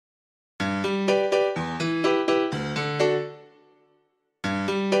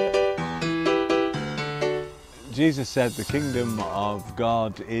Jesus said the kingdom of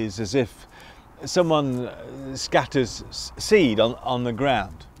God is as if someone scatters seed on the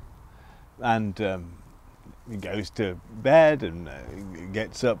ground, and he goes to bed and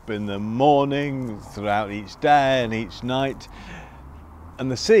gets up in the morning throughout each day and each night,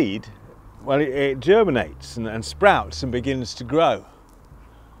 and the seed, well, it germinates and sprouts and begins to grow.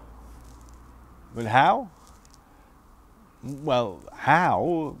 But how? Well,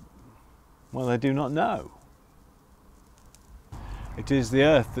 how? Well, they do not know. It is the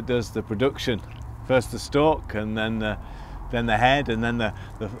earth that does the production. First the stalk, and then the head, and then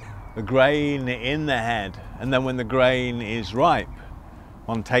the grain in the head. And then when the grain is ripe,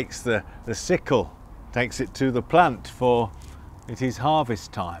 one takes the sickle, takes it to the plant, for it is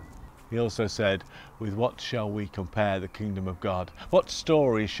harvest time. He also said, with what shall we compare the kingdom of God? What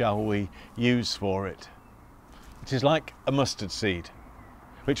story shall we use for it? It is like a mustard seed,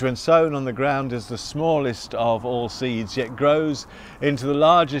 which when sown on the ground is the smallest of all seeds, yet grows into the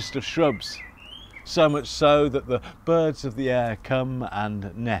largest of shrubs, so much so that the birds of the air come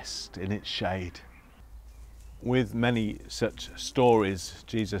and nest in its shade. With many such stories,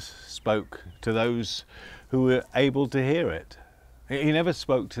 Jesus spoke to those who were able to hear it. He never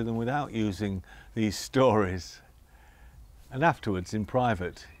spoke to them without using these stories. And afterwards, in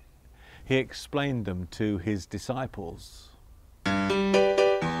private, he explained them to his disciples.